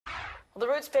Well,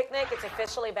 the Roots Picnic, it's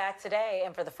officially back today,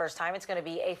 and for the first time, it's going to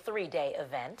be a 3-day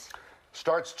event.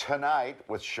 Starts tonight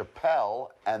with Chappelle,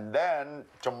 and then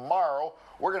tomorrow,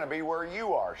 we're going to be where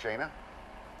you are, Shaynah.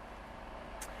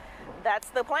 That's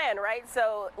the plan, right?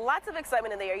 So lots of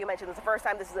excitement in the air. You mentioned it's the first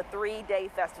time this is a 3-day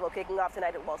festival kicking off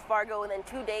tonight at Wells Fargo, and then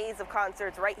 2 days of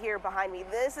concerts right here behind me.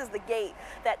 This is the gate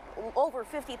that over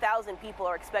 50,000 people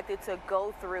are expected to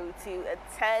go through to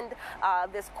attend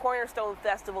this cornerstone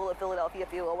festival of Philadelphia,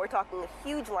 if you will. We're talking a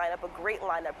huge lineup, a great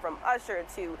lineup from Usher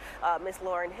to Miss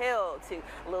Lauryn Hill to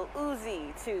Lil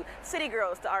Uzi to City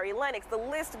Girls to Ari Lennox. The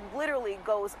list literally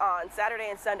goes on. Saturday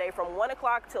and Sunday from 1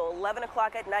 o'clock till 11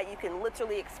 o'clock at night. You can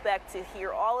literally expect to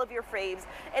hear all of your faves,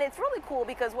 and it's really cool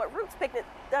because what Roots Picnic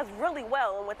does really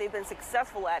well and what they've been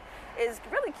successful at is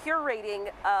really curating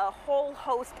a whole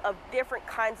host of different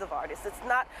kinds of artists. It's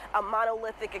not a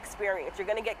monolithic experience. You're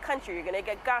going to get country, you're going to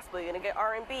get gospel, you're going to get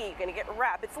R&B, you're going to get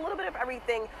rap. It's a little bit of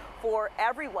everything for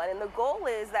everyone, and the goal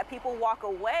is that people walk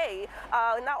away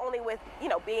not only with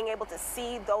being able to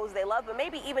see those they love, but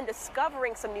maybe even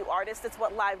discovering some new artists. It's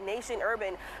what Live Nation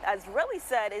Urban has really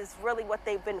said is really what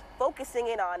they've been focusing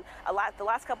in on a lot the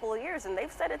last couple of years, and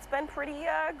they've said it's been pretty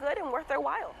good and worth their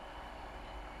while.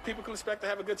 People can expect to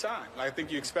have a good time. I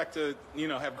think you expect to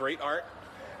have great art.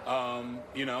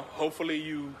 Hopefully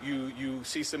you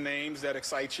see some names that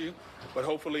excite you, but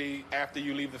hopefully after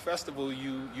you leave the festival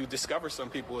you discover some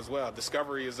people as well.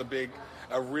 Discovery is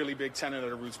a really big tenet of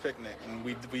the Roots Picnic, and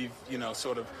we've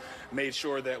sort of made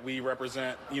sure that we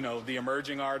represent the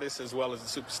emerging artists as well as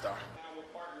the superstar.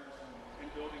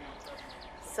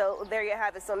 So there you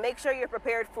have it. So make sure you're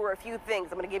prepared for a few things.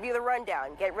 I'm going to give you the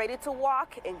rundown. Get ready to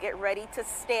walk and get ready to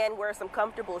stand. Wear some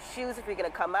comfortable shoes if you're going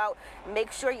to come out.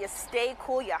 Make sure you stay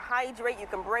cool, you hydrate. You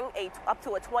can bring up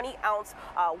to a 20-ounce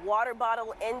water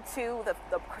bottle into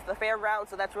the fairground.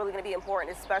 So that's really going to be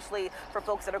important, especially for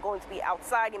folks that are going to be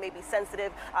outside. You may be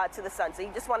sensitive to the sun. So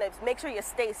you just want to make sure you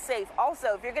stay safe.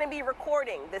 Also, if you're going to be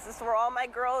recording, this is for all my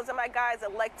girls and my guys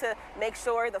that like to make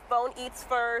sure the phone eats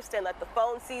first and that the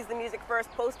phone sees the music first.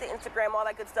 Post to Instagram, all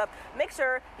that good stuff. Make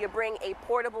sure you bring a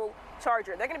portable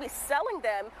charger. They're going to be selling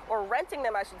them, or renting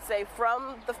them, I should say,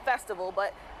 from the festival,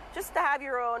 but just to have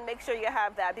your own, make sure you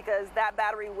have that, because that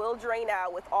battery will drain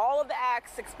out with all of the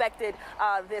acts expected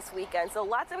this weekend. So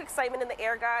lots of excitement in the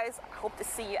air, guys. I hope to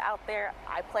see you out there.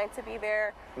 I plan to be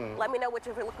there. Let me know what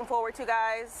you're looking forward to,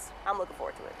 guys. I'm looking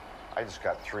forward to it. I just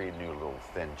got 3 new little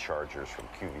thin chargers from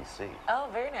QVC. Oh,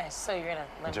 very nice. So you're going to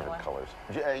lend me one? Different colors.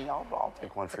 Yeah, I'll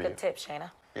take one for you. Good tip, Shaynah.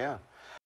 Yeah.